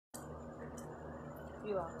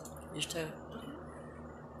You are. This time.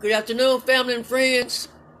 Good afternoon, family and friends.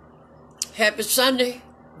 Happy Sunday.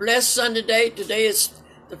 Blessed Sunday day. Today is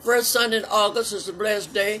the first Sunday in August. It's a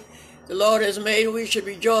blessed day. The Lord has made. We should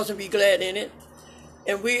rejoice and be glad in it.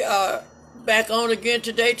 And we are back on again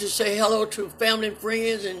today to say hello to family and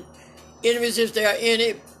friends and enemies if they are in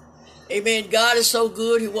it. Amen. God is so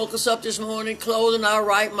good. He woke us up this morning, clothed in our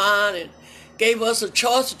right mind, and gave us a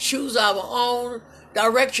choice to choose our own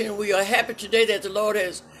direction. We are happy today that the Lord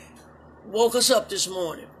has woke us up this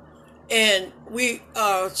morning. And we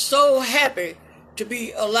are so happy to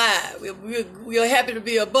be alive. We are happy to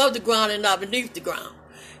be above the ground and not beneath the ground.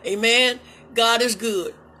 Amen. God is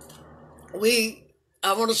good.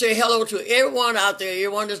 I want to say hello to everyone out there,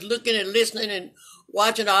 everyone that's looking and listening and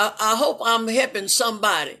watching. I hope I'm helping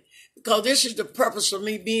somebody, because this is the purpose of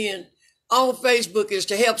me being on Facebook, is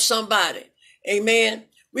to help somebody. Amen.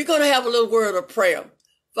 We're going to have a little word of prayer.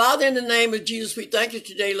 Father, in the name of Jesus, we thank you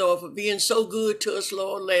today, Lord, for being so good to us,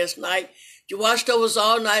 Lord, last night. You watched over us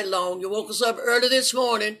all night long. You woke us up early this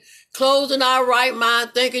morning, clothed in our right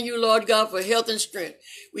mind, thanking you, Lord God, for health and strength.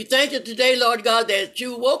 We thank you today, Lord God, that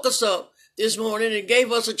you woke us up this morning and gave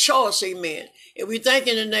us a choice, amen. And we thank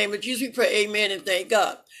you in the name of Jesus. We pray, amen, and thank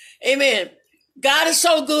God. Amen. God is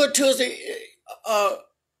so good to us.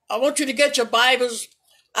 I want you to get your Bibles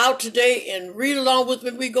out today and read along with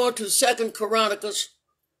me. We're going to 2 Chronicles,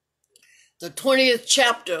 the 20th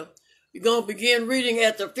chapter. We're going to begin reading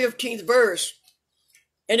at the 15th verse.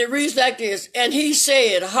 And it reads like this. And he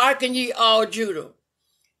said, hearken ye all Judah,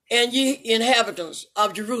 and ye inhabitants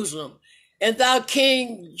of Jerusalem, and thou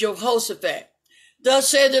King Jehoshaphat. Thus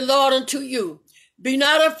said the Lord unto you, be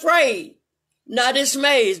not afraid, not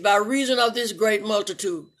dismayed by reason of this great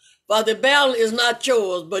multitude, for the battle is not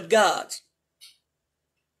yours, but God's.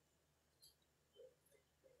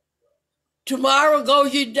 Tomorrow go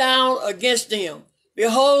ye down against them.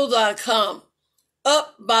 Behold, I come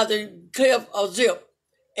up by the cliff of Ziph,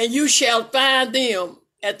 and you shall find them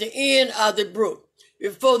at the end of the brook,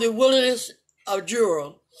 before the wilderness of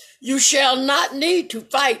Jura. You shall not need to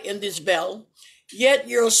fight in this battle, yet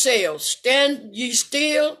yourselves stand ye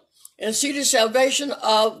still and see the salvation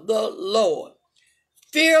of the Lord.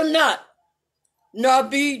 Fear not, nor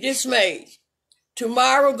be dismayed.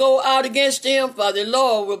 Tomorrow go out against them, for the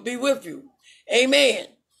Lord will be with you. Amen.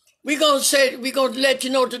 We're going to let you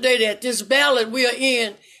know today that this battle that we are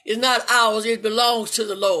in is not ours. It belongs to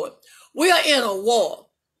the Lord. We are in a war.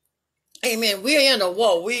 Amen. We are in a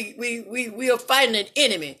war. We are fighting an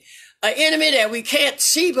enemy that we can't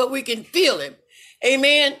see, but we can feel him.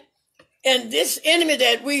 Amen. And this enemy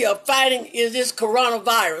that we are fighting is this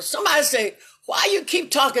coronavirus. Somebody say, why you keep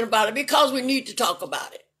talking about it? Because we need to talk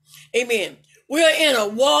about it. Amen. We are in a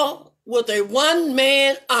war with a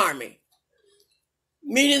one-man army,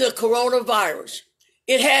 meaning the coronavirus.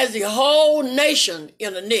 It has the whole nation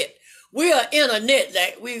in a net. We are in a net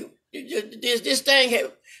that this thing has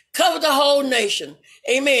covered the whole nation.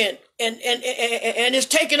 Amen. And it's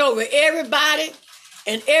taken over everybody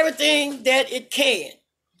and everything that it can.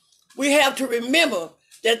 We have to remember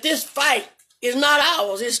that this fight is not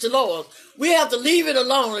ours, it's the Lord. We have to leave it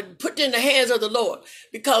alone and put it in the hands of the Lord,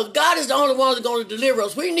 because God is the only one that's going to deliver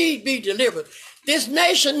us. We need to be delivered. This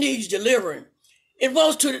nation needs delivering. It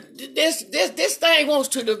wants to, this thing wants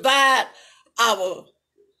to divide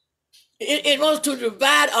it wants to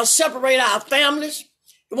divide or separate our families.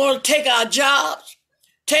 It wants to take our jobs,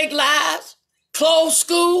 take lives, close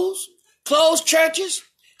schools, close churches,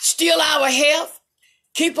 steal our health,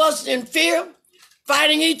 keep us in fear,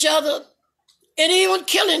 fighting each other, and even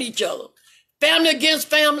killing each other. Family against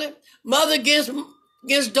family, mother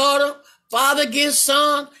against daughter, father against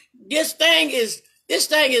son. This thing is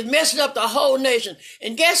messing up the whole nation.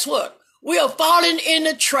 And guess what? We are falling in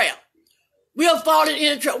the trap. We are falling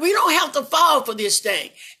in the trap. We don't have to fall for this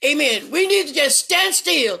thing. Amen. We need to just stand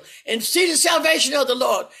still and see the salvation of the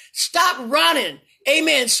Lord. Stop running.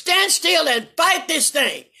 Amen. Stand still and fight this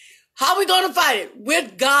thing. How are we going to fight it?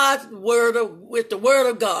 With God's word, with the word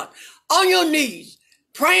of God. On your knees,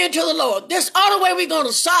 praying to the Lord. This only way we're going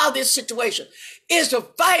to solve this situation is to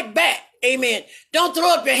fight back. Amen. Don't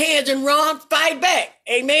throw up your hands and run. Fight back.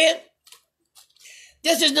 Amen.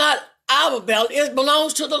 This is not our battle. It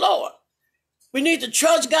belongs to the Lord. We need to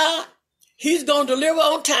trust God. He's going to deliver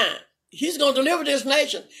on time. He's going to deliver this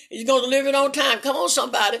nation. He's going to deliver it on time. Come on,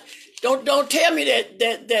 somebody. Don't tell me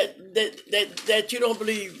that you don't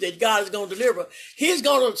believe that God is going to deliver. He's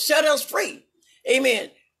going to set us free. Amen.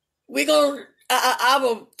 We're going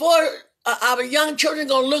to, our young children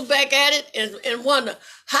going to look back at it and wonder,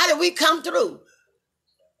 how did we come through?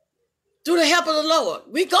 Through the help of the Lord.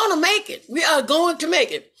 We're going to make it. We are going to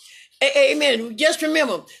make it. Amen. Just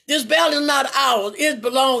remember, this battle is not ours. It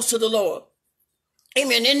belongs to the Lord.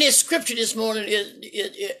 Amen. In this scripture this morning,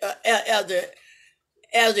 as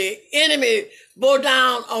the enemy bore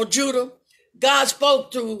down on Judah, God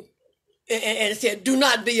spoke through and said, do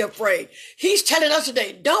not be afraid. He's telling us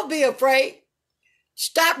today, don't be afraid.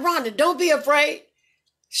 Stop running. Don't be afraid.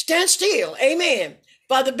 Stand still. Amen.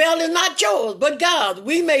 For the battle is not yours, but God's.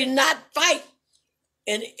 We may not fight.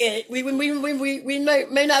 And we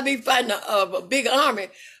may not be fighting a big army,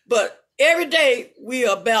 but every day we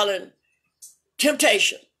are battling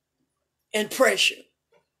temptation and pressure.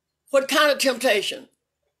 What kind of temptation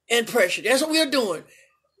and pressure? That's what we're doing.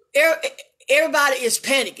 Everybody is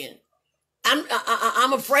panicking.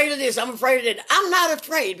 I'm afraid of this. I'm afraid of that. I'm not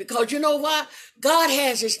afraid because you know why? God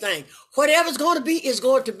has his thing. Whatever's going to be is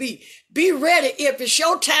going to be. Be ready. If it's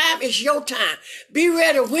your time, it's your time. Be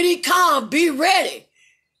ready when he comes. Be ready.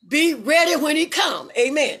 Be ready when he comes.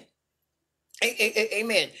 Amen.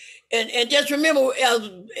 Amen. And just remember,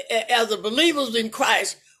 as the believers in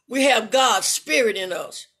Christ, we have God's spirit in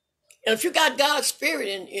us. And if you got God's spirit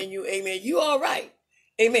in you, amen, you all right.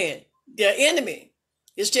 Amen. The enemy.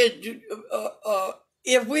 Instead,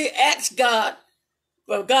 if we ask God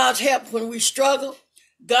for God's help when we struggle,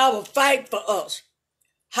 God will fight for us.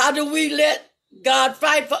 How do we let God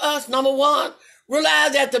fight for us? Number one,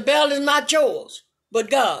 realize that the battle is not yours, but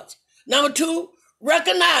God's. Number two,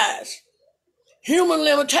 recognize human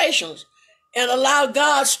limitations and allow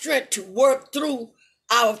God's strength to work through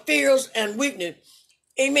our fears and weakness.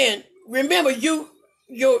 Amen. Remember, your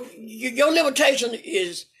limitation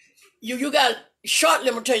is you got short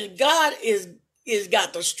limitation. God is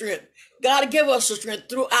got the strength. God give us the strength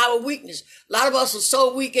through our weakness. A lot of us are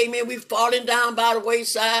so weak, amen. We're falling down by the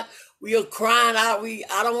wayside. We are crying out.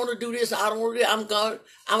 I don't want to do this. I don't want to do that.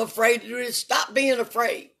 I'm afraid to do this. Stop being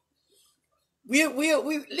afraid. We are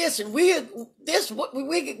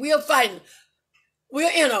fighting.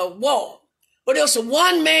 We're in a war, but it's a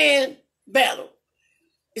one-man battle.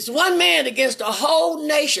 It's one man against the whole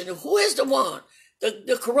nation. Who is the one?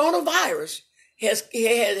 The coronavirus has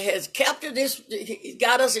captured this. It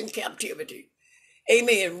got us in captivity.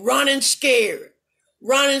 Amen. Running scared.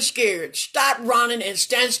 Stop running and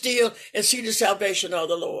stand still and see the salvation of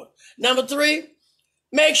the Lord. Number three,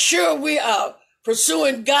 make sure we are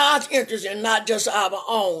pursuing God's interests and not just our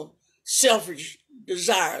own selfish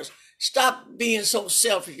desires. Stop being so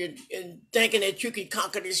selfish and thinking that you can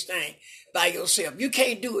conquer this thing by yourself. You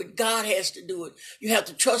can't do it. God has to do it. You have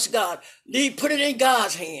to trust God. Put it in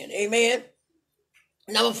God's hand. Amen.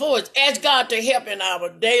 Number four is ask God to help in our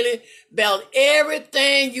daily battle.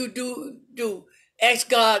 Everything you do, ask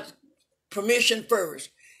God's permission first.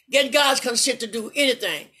 Get God's consent to do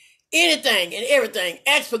anything and everything.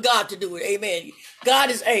 Ask for God to do it. Amen. God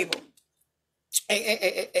is able.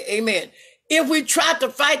 Amen. If we try to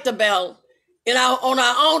fight the battle on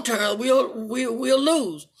our own terms, we'll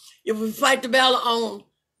lose. If we fight the battle on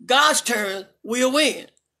God's terms, we'll win.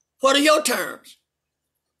 What are your terms?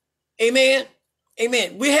 Amen.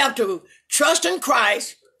 Amen. We have to trust in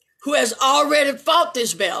Christ, who has already fought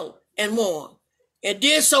this battle and won, and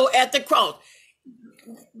did so at the cross.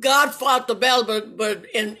 God fought the battle, but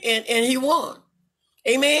he won.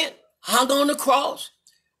 Amen. Hung on the cross,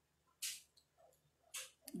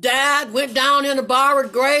 died, went down in a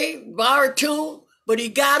borrowed grave, borrowed tomb, but he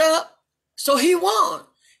got up, so he won.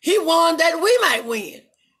 He won that we might win.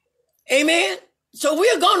 Amen. So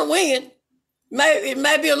we're going to win. It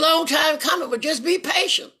may be a long time coming, but just be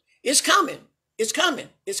patient. It's coming. It's coming.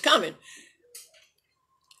 It's coming.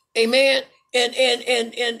 Amen.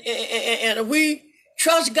 And we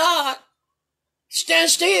trust God, stand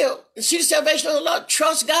still and see the salvation of the Lord.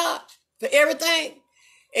 Trust God for everything.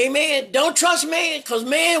 Amen. Don't trust man, because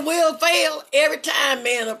man will fail. Every time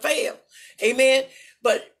man will fail. Amen.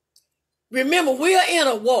 But remember, we are in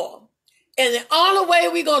a war. And the only way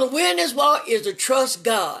we're going to win this war is to trust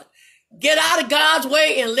God. Get out of God's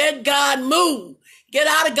way and let God move. Get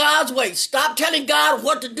out of God's way. Stop telling God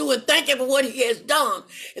what to do and thanking for what he has done.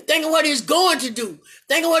 And thinking what he's going to do.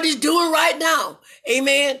 Thinking what he's doing right now.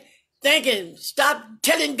 Amen. Stop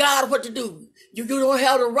telling God what to do. You don't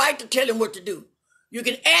have the right to tell him what to do. You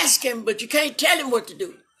can ask him, but you can't tell him what to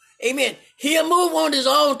do. Amen. He'll move on his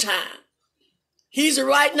own time. He's a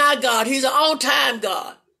right now God. He's an on time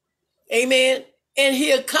God. Amen. And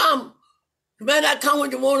he'll come. He may not come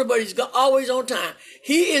when you want it, but he's always on time.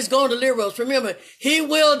 He is going to deliver us. Remember, he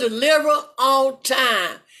will deliver on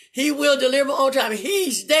time. He will deliver on time.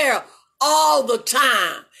 He's there all the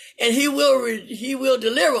time. And he will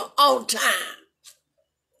deliver on time.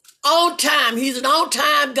 On time. He's an on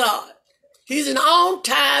time God. He's an on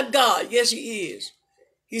time God. Yes, he is.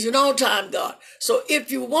 He's an on-time God. So if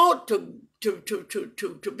you want to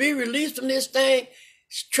be released from this thing,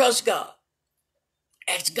 trust God.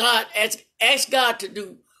 Ask God to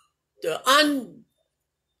do the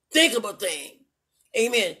unthinkable thing.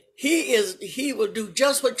 Amen. He will do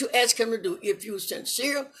just what you ask him to do. If you're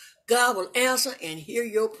sincere, God will answer and hear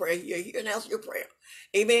your prayer. He'll hear and answer your prayer.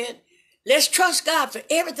 Amen. Let's trust God for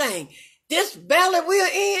everything. This battle we're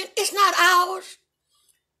in, it's not ours.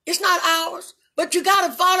 It's not ours. But you got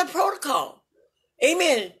to follow protocol.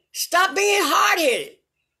 Amen. Stop being hard-headed.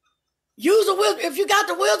 Use the wisdom. If you got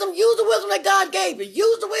the wisdom, use the wisdom that God gave you.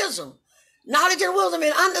 Use the wisdom. Knowledge and wisdom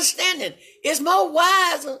and understanding. It's more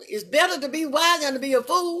wise. It's better to be wise than to be a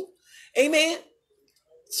fool. Amen.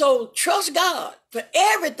 So trust God for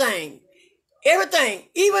everything. Everything.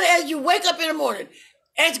 Even as you wake up in the morning,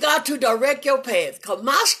 ask God to direct your path. Because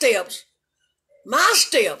my steps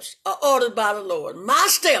are ordered by the Lord. My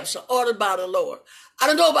steps are ordered by the Lord. I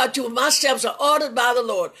don't know about you, but my steps are ordered by the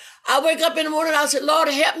Lord. I wake up in the morning and I say, Lord,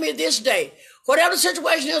 help me this day. Whatever the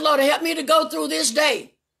situation is, Lord, help me to go through this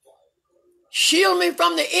day. Shield me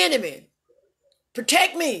from the enemy.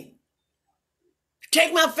 Protect me.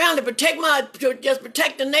 Protect my family. Just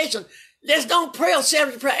protect the nation. Let's don't pray a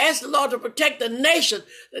selfish prayer. Ask the Lord to protect the nation.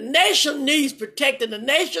 The nation needs protecting. The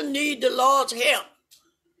nation needs the Lord's help.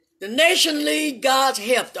 The nation needs God's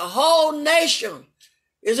help. The whole nation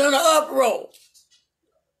is in an uproar.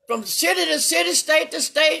 From city to city, state to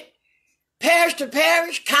state, parish to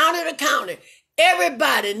parish, county to county.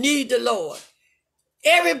 Everybody needs the Lord.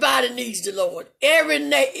 Everybody needs the Lord.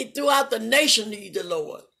 Throughout the nation needs the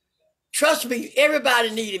Lord. Trust me, everybody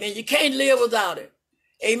needs him, and you can't live without it.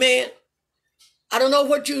 Amen. I don't know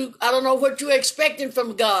what you're expecting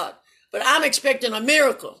from God, but I'm expecting a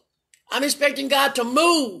miracle. I'm expecting God to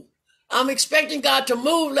move. I'm expecting God to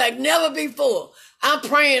move like never before. I'm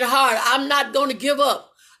praying hard. I'm not going to give up.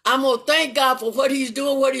 I'm going to thank God for what he's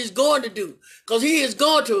doing, what he's going to do, because he is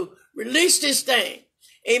going to release this thing.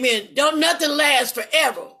 Amen. Don't nothing last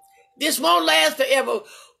forever. This won't last forever.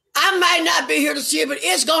 I might not be here to see it, but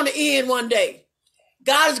it's going to end one day.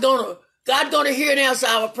 God's going to hear and answer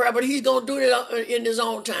our prayer, but he's going to do it in his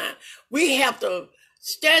own time. We have to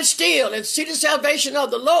stand still and see the salvation of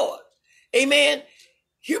the Lord. Amen.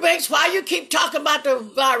 Eubanks, why you keep talking about the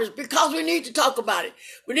virus? Because we need to talk about it.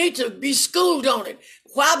 We need to be schooled on it.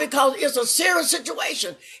 Why? Because it's a serious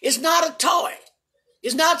situation. It's not a toy.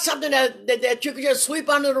 It's not something that you can just sweep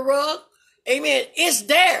under the rug. Amen. It's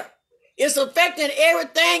there. It's affecting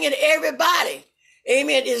everything and everybody.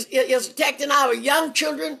 Amen. It's affecting our young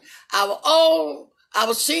children, our old,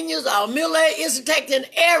 our seniors, our middle age. It's affecting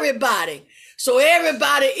everybody. So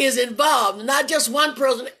everybody is involved. Not just one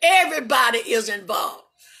person. Everybody is involved.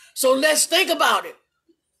 So let's think about it.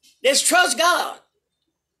 Let's trust God.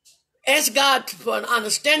 Ask God for an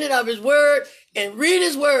understanding of his word and read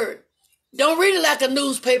his word. Don't read it like a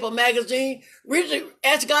newspaper magazine. Read it,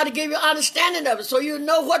 ask God to give you understanding of it so you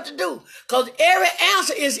know what to do. Because every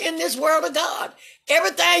answer is in this word of God.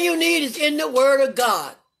 Everything you need is in the word of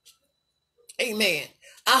God. Amen.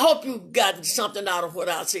 I hope you've gotten something out of what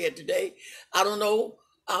I said today. I don't know.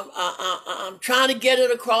 I'm trying to get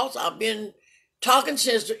it across. I've been talking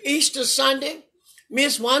since Easter Sunday.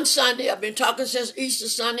 Missed one Sunday. I've been talking since Easter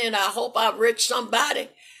Sunday, and I hope I've reached somebody.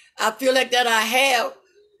 I feel like that I have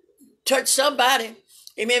touched somebody.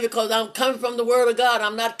 Amen. Because I'm coming from the word of God.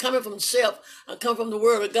 I'm not coming from self. I'm coming from the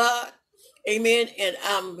word of God. Amen. And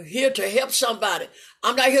I'm here to help somebody.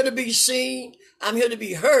 I'm not here to be seen. I'm here to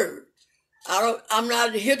be heard. I'm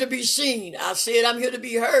not here to be seen. I said I'm here to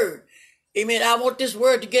be heard. Amen. I want this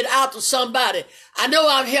word to get out to somebody. I know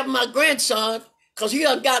I'm helping my grandson because he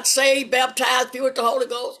done got saved, baptized, filled with the Holy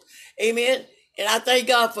Ghost. Amen. And I thank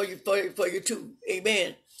God for you too.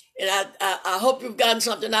 Amen. And I hope you've gotten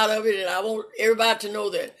something out of it. And I want everybody to know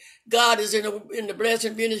that God is in the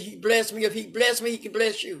blessing business. He blessed me. If he blessed me, he can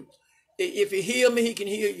bless you. If he heal me, he can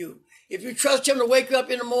heal you. If you trust him to wake you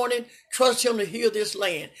up in the morning, trust him to heal this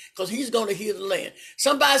land, because he's going to heal the land.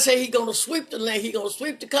 Somebody say he's going to sweep the land. He's going to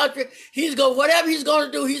sweep the country. Whatever he's going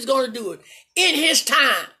to do, he's going to do it in his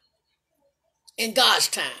time, in God's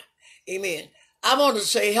time. Amen. I want to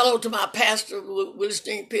say hello to my pastor, Willis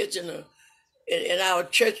Pitts, and our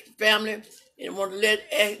church family. And I want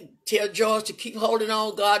to tell George to keep holding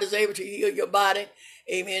on. God is able to heal your body.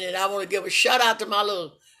 Amen. And I want to give a shout out to my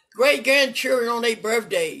little great grandchildren on their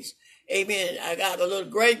birthdays. Amen. I got a little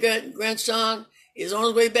great grandson. He's on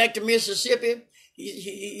his way back to Mississippi.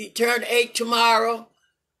 He turned 8 tomorrow.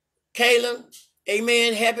 Kaylin.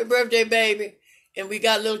 Amen. Happy birthday, baby. And we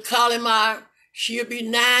got little Colin Meyer. She'll be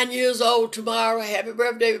 9 years old tomorrow. Happy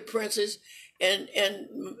birthday, princess. and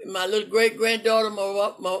my little great granddaughter,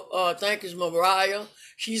 I think is Mariah.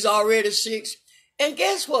 She's already 6. And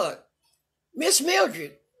guess what? Miss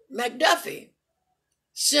Mildred McDuffie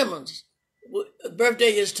Simmons'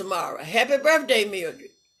 birthday is tomorrow. Happy birthday,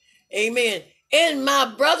 Mildred. Amen. And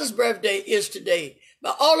my brother's birthday is today.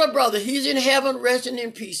 My older brother, he's in heaven, resting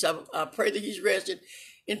in peace. I pray that he's resting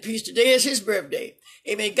in peace. Today is his birthday.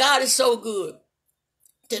 Amen. God is so good.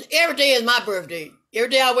 Then every day is my birthday. Every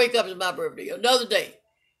day I wake up is my birthday. Another day.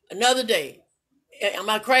 Another day. Am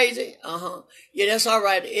I crazy? Yeah, that's all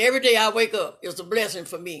right. Every day I wake up is a blessing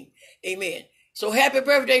for me. Amen. So happy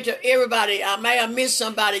birthday to everybody. I may have missed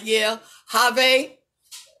somebody. Yeah. Harvey,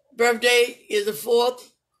 birthday is the 4th.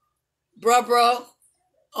 Bruh,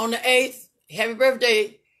 on the 8th. Happy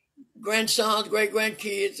birthday, grandsons,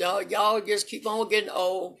 great-grandkids. Y'all just keep on getting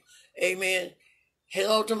old. Amen.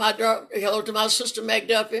 Hello to my sister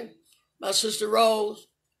McDuffie, my sister Rose,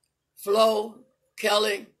 Flo,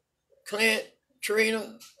 Kelly, Clint,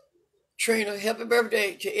 Trina. Happy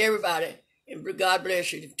birthday to everybody. And God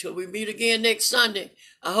bless you. Until we meet again next Sunday,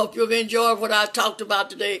 I hope you've enjoyed what I talked about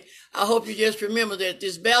today. I hope you just remember that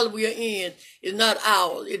this battle we are in is not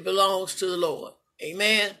ours. It belongs to the Lord.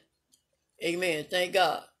 Amen. Amen. Thank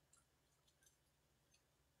God.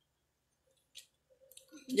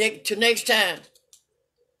 Till next time.